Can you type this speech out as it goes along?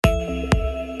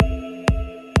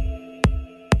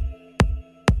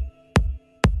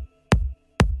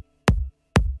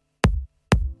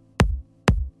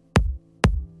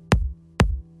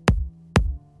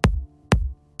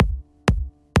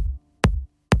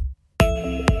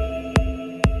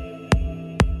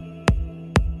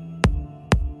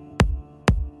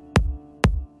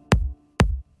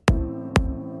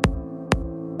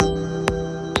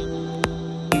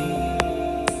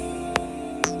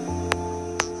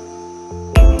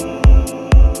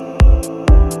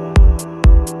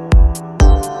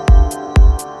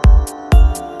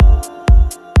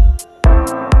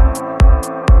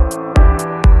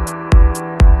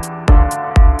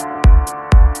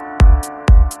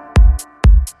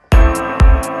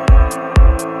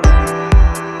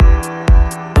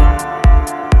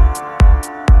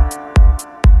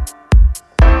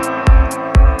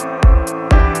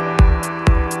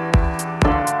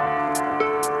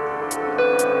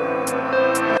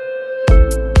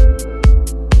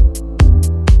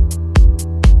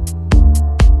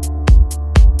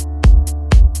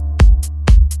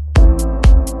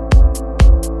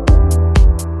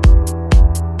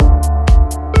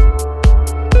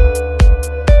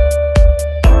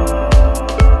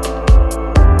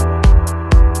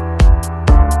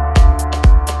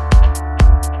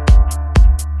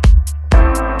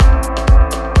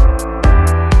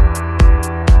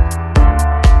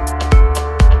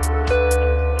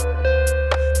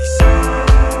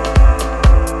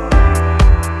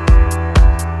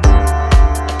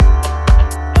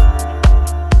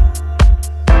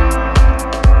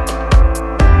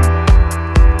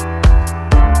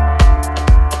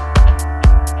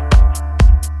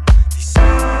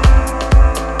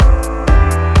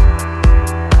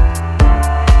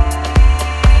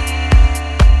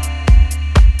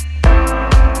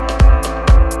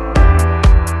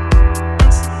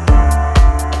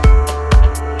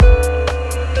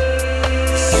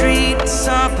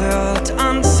are built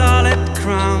on solid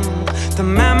ground. The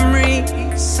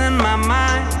memories in my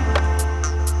mind,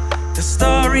 the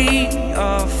story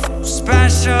of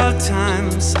special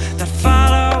times that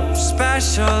follow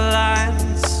special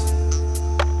lines.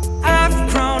 I've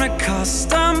grown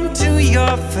accustomed to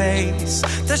your face,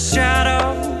 the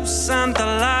shadows and the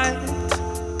light.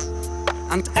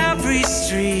 And every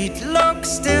street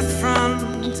looks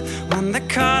different when the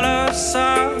colors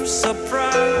are so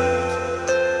bright.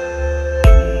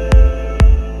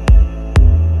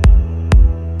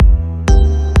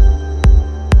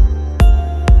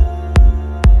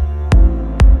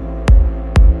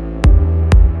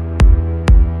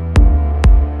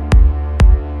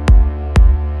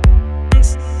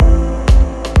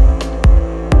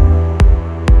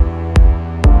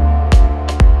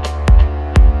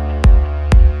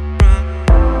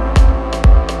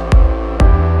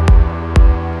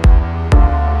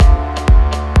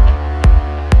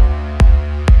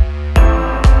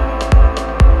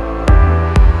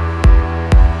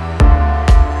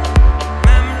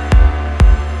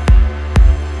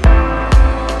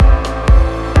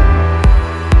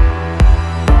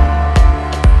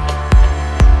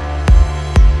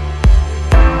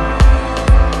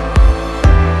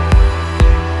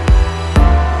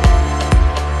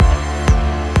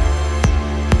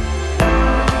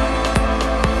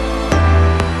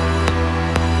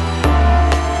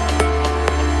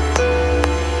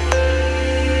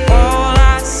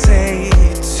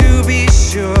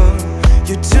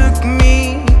 You took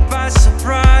me by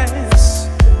surprise.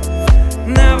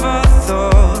 Never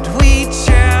thought we'd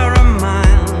share a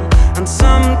mile, and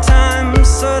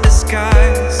sometimes a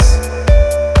disguise.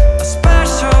 A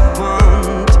special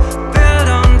bond built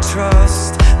on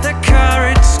trust, the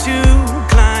courage to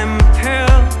climb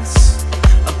hills.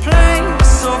 A place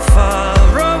so far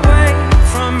away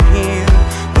from here,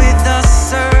 with a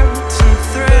certain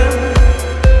thrill.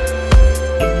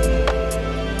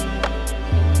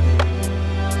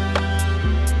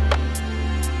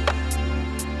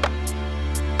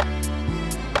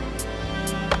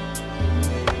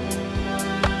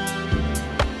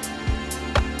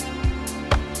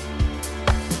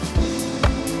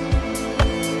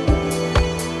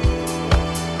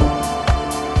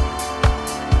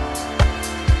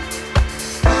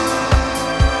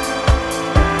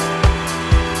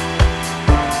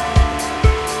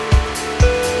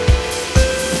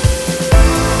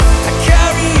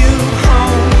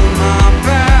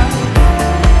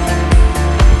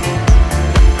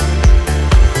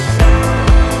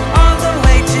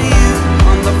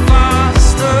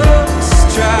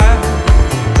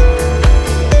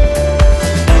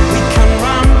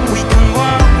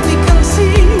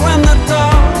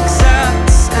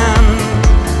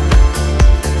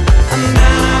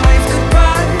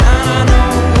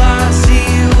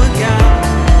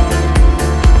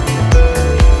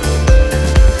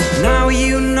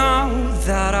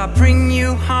 Bring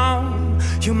you home.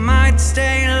 You might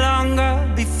stay longer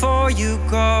before you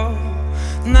go.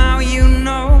 Now you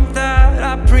know that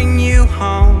I bring you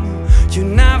home. You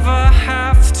never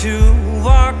have to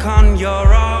walk on your